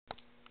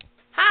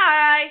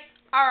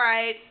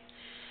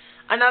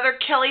another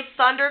Kelly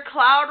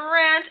Thundercloud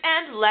rant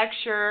and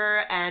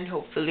lecture, and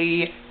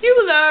hopefully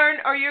you learn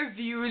or your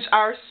views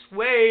are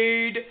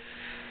swayed.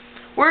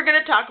 We're going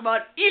to talk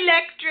about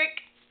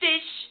electric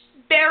fish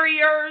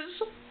barriers.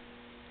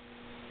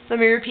 Let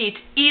me repeat,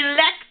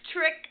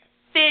 electric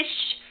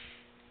fish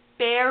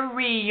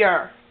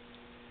barrier.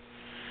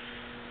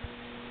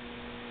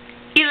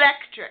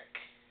 Electric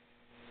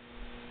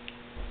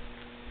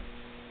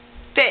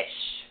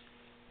fish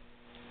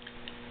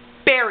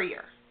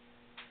barrier.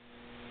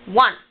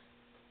 1.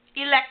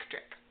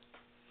 Electric.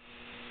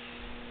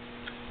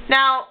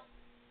 Now,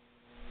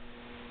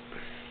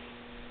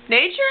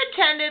 nature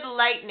intended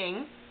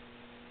lightning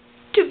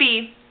to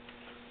be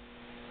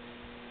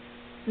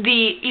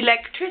the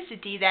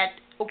electricity that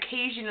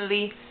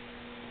occasionally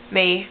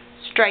may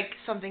strike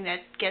something that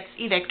gets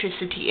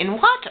electricity in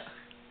water,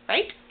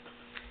 right?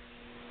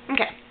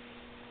 Okay.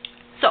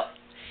 So,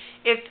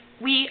 if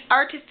we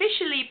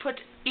artificially put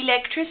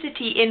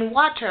electricity in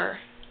water,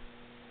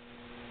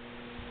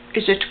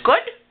 is it good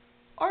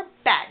or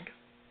bad?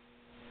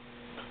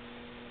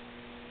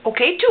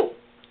 Okay, 2.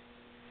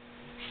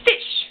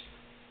 Fish.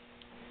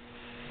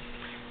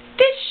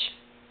 Fish.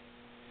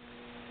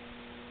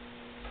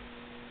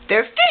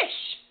 They're fish.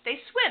 They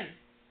swim.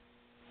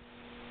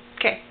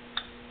 Okay.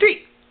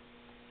 3.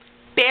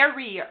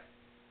 Barrier.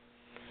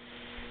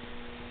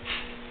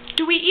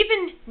 Do we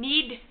even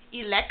need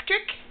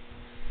electric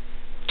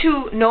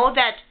to know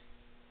that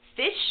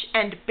fish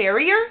and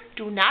barrier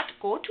do not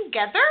go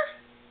together?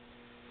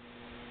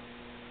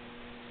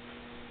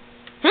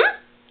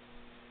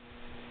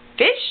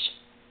 Fish,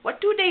 what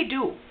do?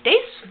 They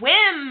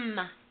swim.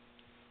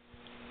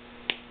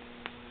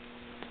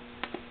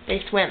 They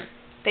swim.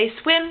 They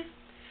swim.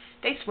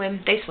 They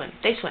swim. They swim.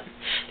 They swim.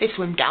 They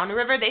swim down a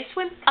river. They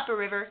swim up a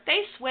river.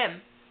 They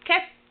swim. Okay?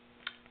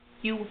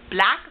 You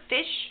block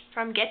fish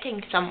from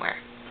getting somewhere.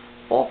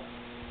 Oh.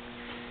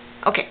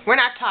 Okay, we're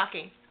not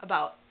talking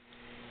about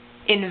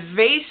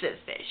invasive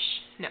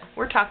fish. No,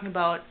 we're talking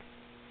about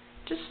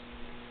just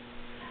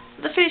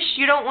the fish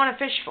you don't want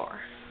to fish for.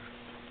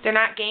 They're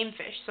not game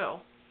fish, so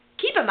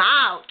keep them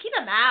out. Keep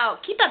them out.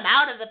 Keep them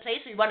out of the place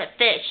where you want to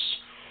fish.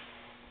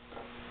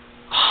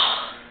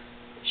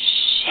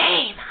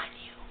 Shame on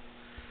you.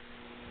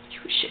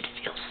 You should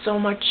feel so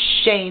much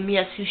shame.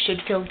 Yes, you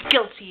should feel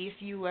guilty if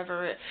you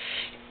ever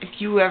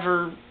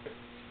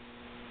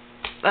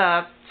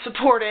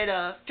supported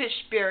a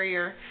fish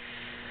barrier.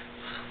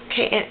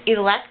 Okay, an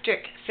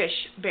electric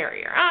fish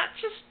barrier.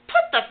 Just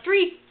put the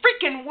 3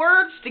 freaking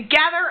words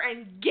together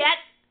and get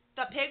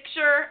the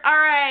picture. All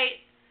right.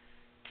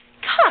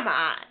 Come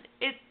on.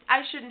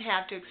 I shouldn't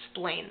have to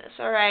explain this,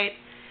 all right?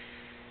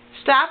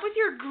 Stop with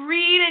your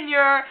greed and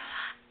your,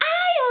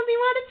 I only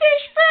want to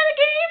fish for the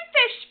game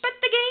fish, but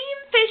the game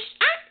fish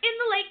aren't in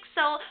the lake,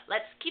 so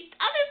let's keep the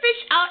other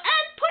fish out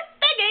and put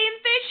the game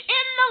fish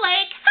in the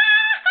lake. Ha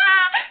ha!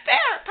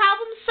 There,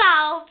 problem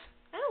solved.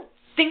 I don't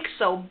think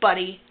so,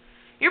 buddy.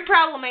 Your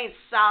problem ain't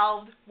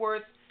solved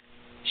worth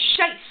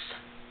shice.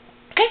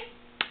 Okay?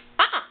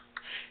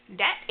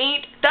 That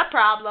ain't the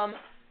problem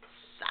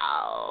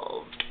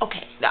solved.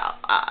 Okay, no,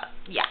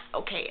 yeah,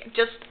 okay,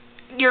 just,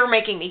 you're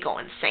making me go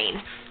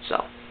insane,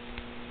 so.